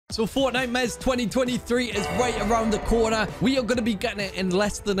So Fortnitemares 2023 is right around the corner. We are going to be getting it in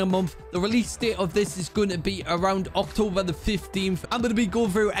less than a month. The release date of this is going to be around October the 15th. I'm going to be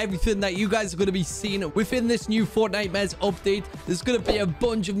going through everything that you guys are going to be seeing within this new Fortnitemares update. There's going to be a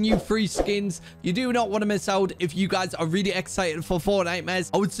bunch of new free skins. You do not want to miss out. If you guys are really excited for Fortnitemares,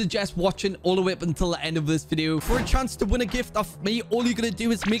 I would suggest watching all the way up until the end of this video. For a chance to win a gift off me, all you're going to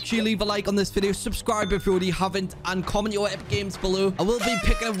do is make sure you leave a like on this video, subscribe if you already haven't, and comment your epic games below. I will be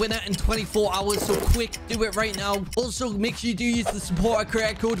picking a winner in 24 hours, so quick, do it right now. Also, make sure you do use the supporter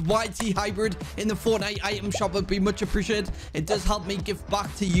creator code YTHybrid in the Fortnite item shop. Would be much appreciated. It does help me give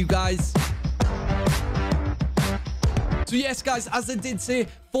back to you guys. So yes, guys, as I did say,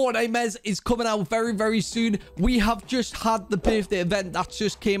 Fortnitemares is coming out very, very soon. We have just had the birthday event that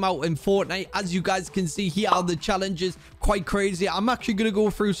just came out in Fortnite. As you guys can see, here are the challenges. Quite crazy. I'm actually going to go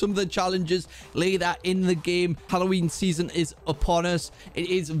through some of the challenges later in the game. Halloween season is upon us. It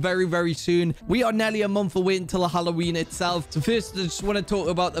is very, very soon. We are nearly a month away until Halloween itself. So first, I just want to talk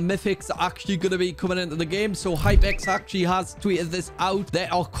about the mythics that are actually going to be coming into the game. So Hypex actually has tweeted this out.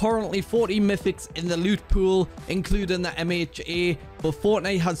 There are currently 40 mythics in the loot pool, including the MHA. But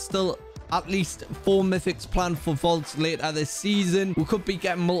Fortnite has still at least 4 mythics planned for vaults later this season. We could be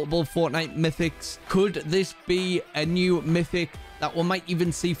getting multiple Fortnite mythics. Could this be a new mythic that we might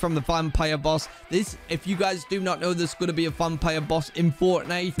even see from the vampire boss? This, if you guys do not know, there's going to be a vampire boss in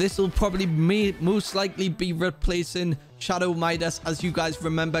Fortnite. This will probably most likely be replacing Shadow Midas. As you guys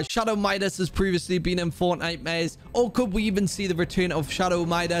remember, Shadow Midas has previously been in Fortnitemares. Or could we even see the return of Shadow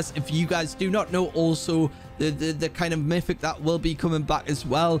Midas? If you guys do not know, also the kind of mythic that will be coming back as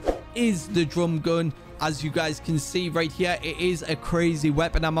well is the drum gun. As you guys can see right here, it is a crazy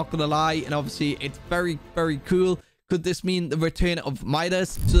weapon, I'm not gonna lie, and obviously it's very, very cool. Could this mean the return of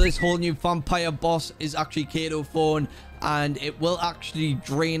Midas? So this whole new vampire boss is actually Kato phone, and it will actually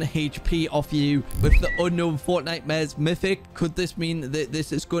drain HP off you with the unknown Fortnitemares mythic. Could this mean that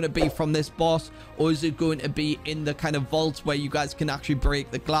this is going to be from this boss, or is it going to be in the kind of vaults where you guys can actually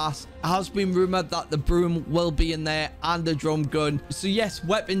break the glass? It has been rumored that the broom will be in there and the drum gun. So yes,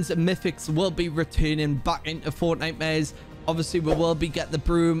 weapons and mythics will be returning back into Fortnitemares. Obviously, we will be getting the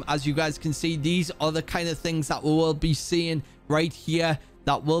broom. As you guys can see, these are the kind of things that we will be seeing right here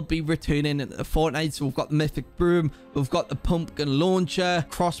that will be returning in Fortnite. So we've got the mythic broom, we've got the pumpkin launcher,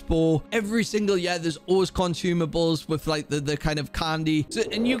 crossbow. Every single year there's always consumables with like the kind of candy. So,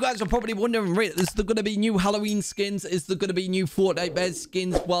 and you guys are probably wondering, right, is there going to be new Halloween skins? Is there going to be new Fortnitemares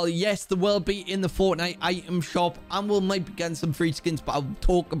skins? Well, yes, there will be in the Fortnite item shop, and we might be getting some free skins, but I'll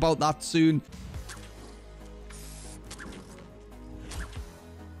talk about that soon.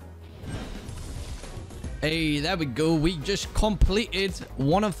 Hey, there we go. We just completed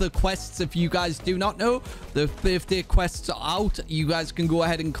one of the quests. If you guys do not know, the birthday quests are out. You guys can go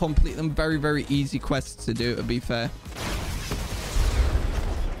ahead and complete them. Very, very easy quests to do, to be fair.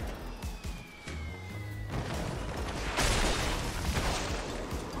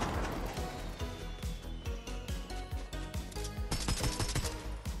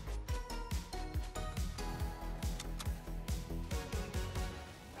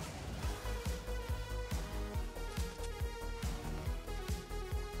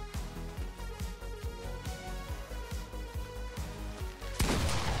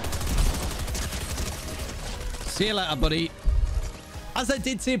 See you later, buddy. As I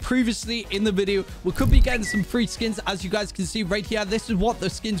did say previously in the video, we could be getting some free skins. As you guys can see right here, this is what the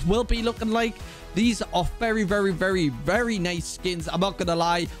skins will be looking like. These are very, very, very, very nice skins. I'm not gonna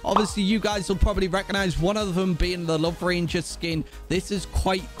lie. Obviously, you guys will probably recognize one of them being the Love Ranger skin. This is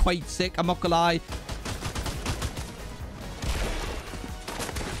quite sick. I'm not gonna lie.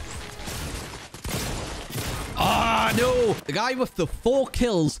 Ah, no. The guy with the 4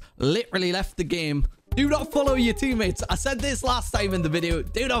 kills literally left the game. Do not follow your teammates. I said this last time in the video.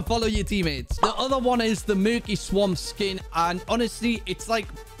 Do not follow your teammates. The other one is the Murky Swamp skin. And honestly, it's like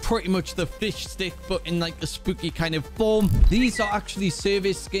pretty much the fish stick, but in like a spooky kind of form. These are actually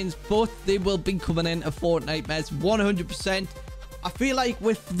service skins, but they will be coming in a Fortnitemares 100%. I feel like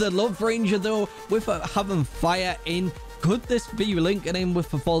with the Love Ranger, though, with having fire in, could this be linking in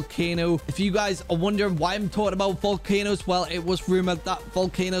with a volcano? If you guys are wondering why I'm talking about volcanoes, well, it was rumored that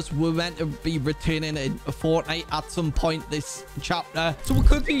volcanoes were meant to be returning in a Fortnite at some point this chapter. So we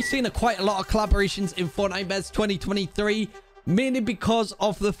could be seeing quite a lot of collaborations in Fortnitemares 2023. Mainly because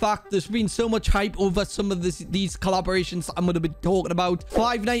of the fact there's been so much hype over some of these collaborations I'm going to be talking about.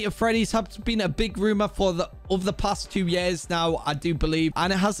 Five Nights at Freddy's has been a big rumor for the past 2 years now, I do believe.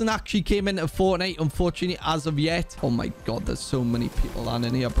 And it hasn't actually came into Fortnite, unfortunately, as of yet. Oh my god, there's so many people on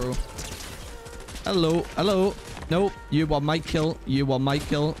in here, bro. Hello, hello. Nope. You are my kill. You are my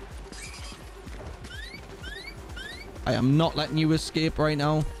kill. I am not letting you escape right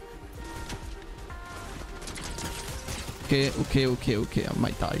now. Okay. I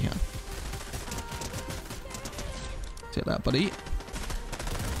might die here. Take that, buddy.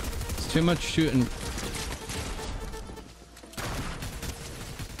 It's too much shooting.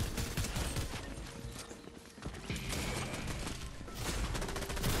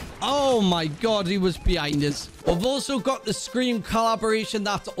 Oh my god, he was behind us. We've also got the Scream collaboration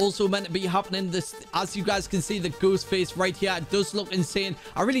that's also meant to be happening. This, as you guys can see, the ghost face right here, it does look insane.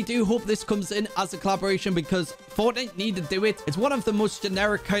 I really do hope this comes in as a collaboration because Fortnite need to do it. It's one of the most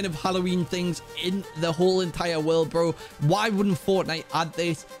generic kind of Halloween things in the whole entire world, bro. Why wouldn't Fortnite add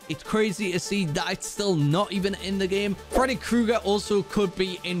this? It's crazy to see that it's still not even in the game. Freddy Krueger also could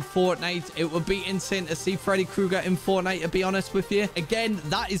be in Fortnite. It would be insane to see Freddy Krueger in Fortnite, to be honest with you. Again,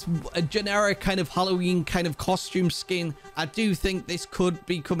 that is a generic kind of Halloween kind of costume skin. I do think this could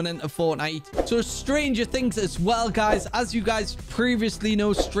be coming into Fortnite. So Stranger Things as well, guys. As you guys previously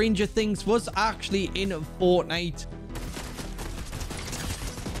know, Stranger Things was actually in Fortnite.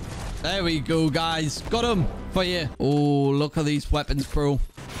 There we go, guys. Got him for you. Oh, look at these weapons, bro.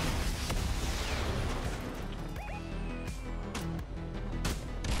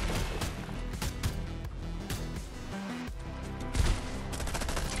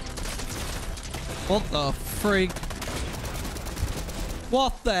 What the freak?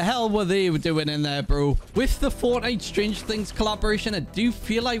 What the hell were they doing in there, bro? With the Fortnite Stranger Things collaboration, I do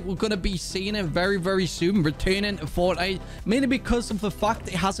feel like we're going to be seeing it very, very soon, returning to Fortnite, mainly because of the fact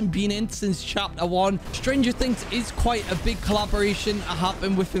it hasn't been in since Chapter 1. Stranger Things is quite a big collaboration to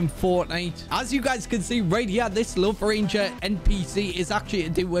happen within Fortnite. As you guys can see right here, this Love Ranger NPC is actually to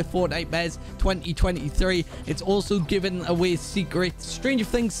do with Fortnitemares 2023. It's also giving away secrets. Stranger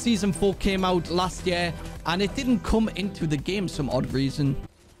Things Season 4 came out last year, and it didn't come into the game some odd reason.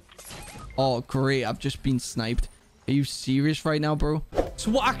 Oh, great. I've just been sniped. Are you serious right now, bro? So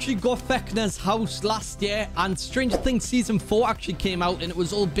we actually got Vecna's house last year, and Stranger Things Season 4 actually came out, and it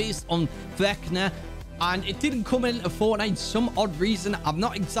was all based on Vecna, and it didn't come into Fortnite some odd reason. I'm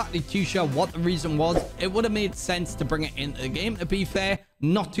not exactly too sure what the reason was. It would have made sense to bring it into the game, to be fair.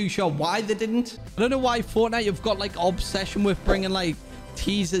 Not too sure why they didn't. I don't know why Fortnite have got like obsession with bringing like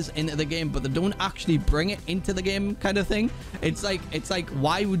teasers into the game, but they don't actually bring it into the game kind of thing. It's like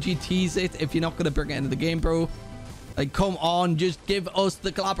why would you tease it if you're not going to bring it into the game, bro? Like, come on, just give us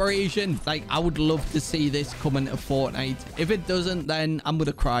the collaboration. Like, I would love to see this come into Fortnite. If it doesn't, then I'm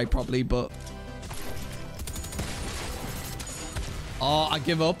gonna cry probably. But oh, I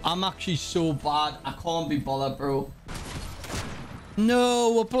give up. I'm actually so bad. I can't be bothered, bro.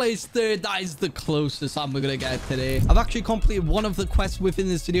 No, we're placed third. That is the closest I'm gonna get today. I've actually completed one of the quests within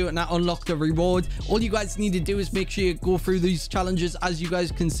this video, and I unlocked a reward. All you guys need to do is make sure you go through these challenges. As you guys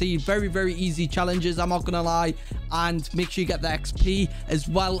can see, very, very easy challenges, I'm not gonna lie. And make sure you get the XP as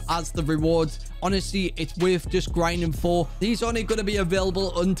well as the rewards. Honestly, it's worth just grinding for. These are only going to be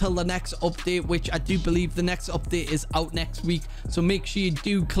available until the next update, which I do believe the next update is out next week. So make sure you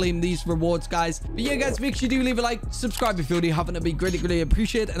do claim these rewards, guys. But yeah, guys, make sure you do leave a like, subscribe if you already haven't. It'd be greatly, greatly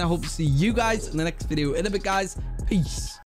appreciated. And I hope to see you guys in the next video. In a bit, guys. Peace.